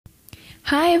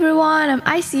Hi everyone, I'm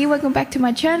IceC. Welcome back to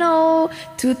my channel.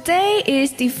 Today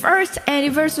is the first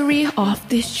anniversary of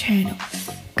this channel.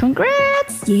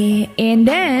 Congrats! Yeah, and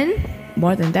then,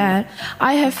 more than that,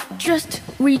 I have just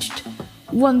reached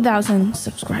 1,000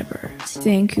 subscribers.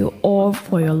 Thank you all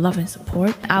for your love and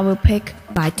support. I will pick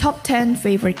my top 10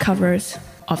 favorite covers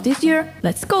of this year.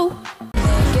 Let's go!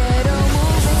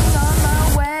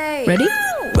 Ready?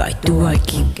 Why do I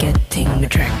keep getting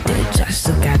attracted?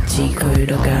 자수같이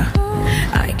굴러가.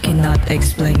 I cannot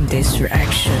explain this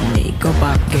reaction.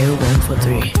 이거밖에 1 for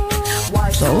 3.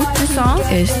 So this song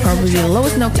is probably the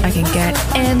lowest note I can get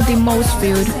and the most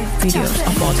viewed videos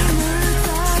of all time.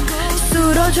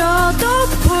 쓰러져도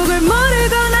폭을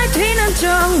모르고 날 튀는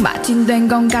중 마침 된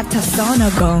건 같았어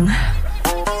너공.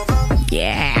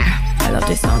 Yeah, I love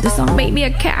this song. This song made me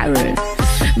a carrot.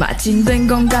 마침 된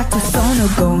건 같았어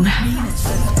너공.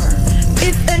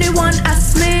 If anyone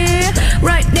asks me,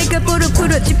 right 내가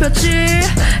부르부르 짚었지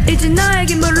이제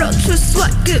나에게 물러줄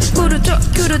swag 부르줘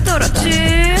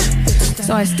그러더랬지.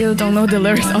 So I still don't know the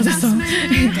lyrics of the song.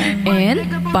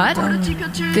 But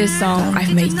this song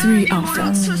I've made 3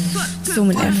 outfits. So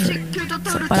much effort.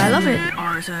 But I love it.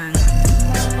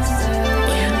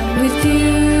 With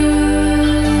you,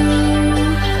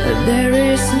 there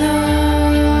is no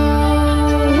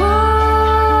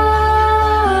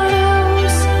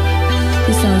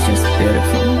sounds just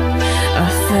beautiful. I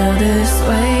feel this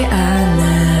way I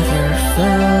never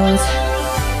felt.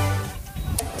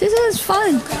 This is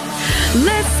fun.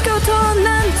 Let's go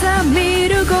떠난다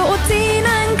미루고 오진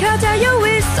않가자요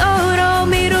위서로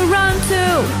미루 round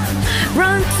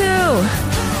 2.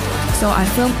 So I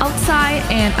film outside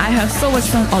and I have so much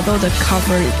fun, although the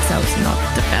cover itself is not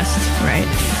the best, right?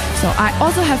 So I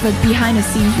also have a behind the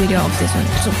scenes video of this one,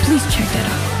 so please check that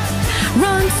out.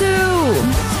 Round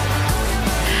 2.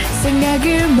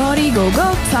 생각을 버리고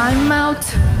go time out.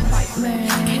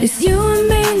 It's you and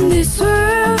me in this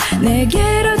world.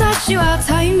 내게로 다시 와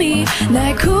time me.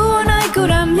 날 구원할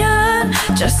거라면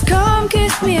just come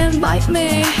kiss me and bite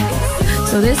me.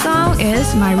 So this song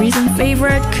is my recent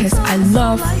favorite because I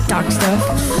love dark stuff.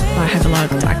 I have a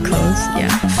lot of dark clothes,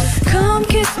 yeah. Come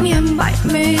kiss me and bite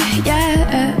me,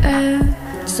 yeah.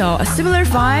 So a similar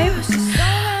vibe.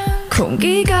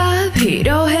 공기가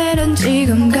필요해 넌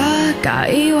지금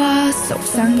가까이 와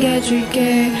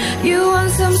속상해줄게. You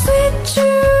want some sweet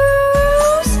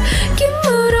juice?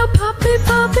 김으로 pop it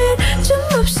좀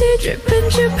없이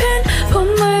drippin'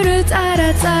 봄물을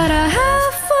따라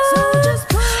have fun.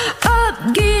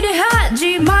 Up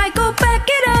기대하지 말고 back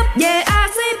it up. Yeah, I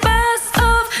say best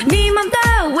of 네 맘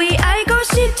따위 알고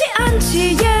싶지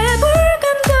않지. Yeah,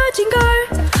 불감겨진 걸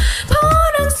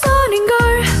보는 선인 걸.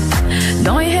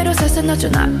 너의 해로 살살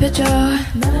너좀 앞에줘.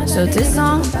 So this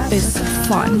song is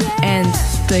fun and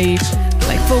the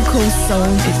vocal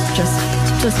song is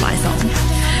just my song.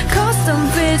 Custom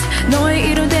fit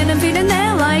너의 이루되는 비는 내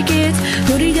like it.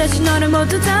 우리 대신 너를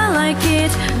모두 다 like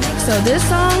it. So this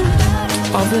song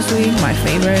obviously my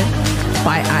favorite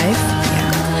by IVE.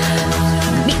 Yeah.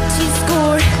 미친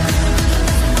score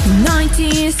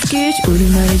 19 sketch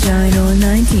우리말이잖아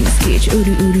 19 sketch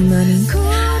우리말은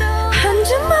한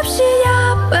줌 없이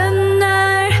야쁜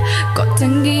날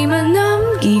꽃향기만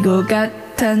남기고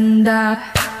같단다.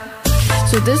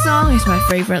 So this song is my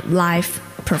favorite live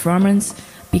performance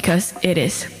because it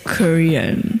is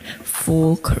Korean,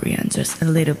 full Korean, just a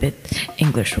little bit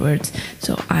English words.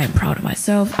 So I'm proud of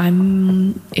myself.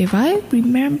 If I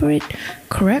remember it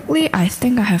correctly, I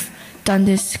think I have done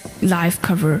this live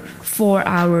cover 4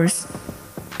 hours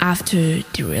after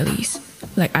the release.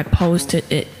 Like I posted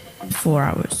it 4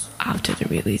 hours after the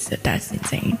release. That's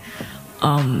insane.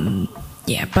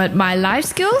 Yeah, but my live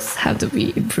skills have to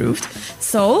be improved.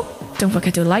 So don't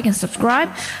forget to like and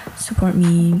subscribe. Support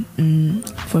me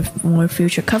for more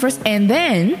future covers. And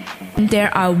then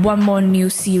there are 1 more new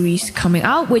series coming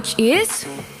out, which is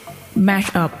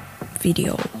mashup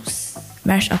videos,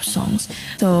 mashup songs.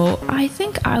 So I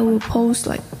think I will post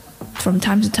from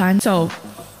time to time. So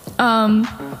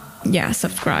yeah,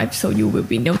 subscribe so you will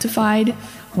be notified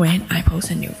when I post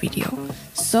a new video.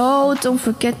 So don't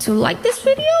forget to like this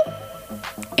video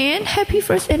and happy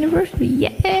 1st anniversary,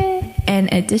 yeah! And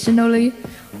additionally,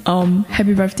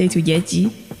 happy birthday to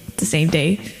Yeji, the same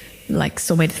day.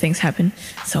 So many things happen.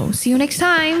 So see you next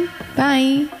time,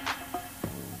 bye!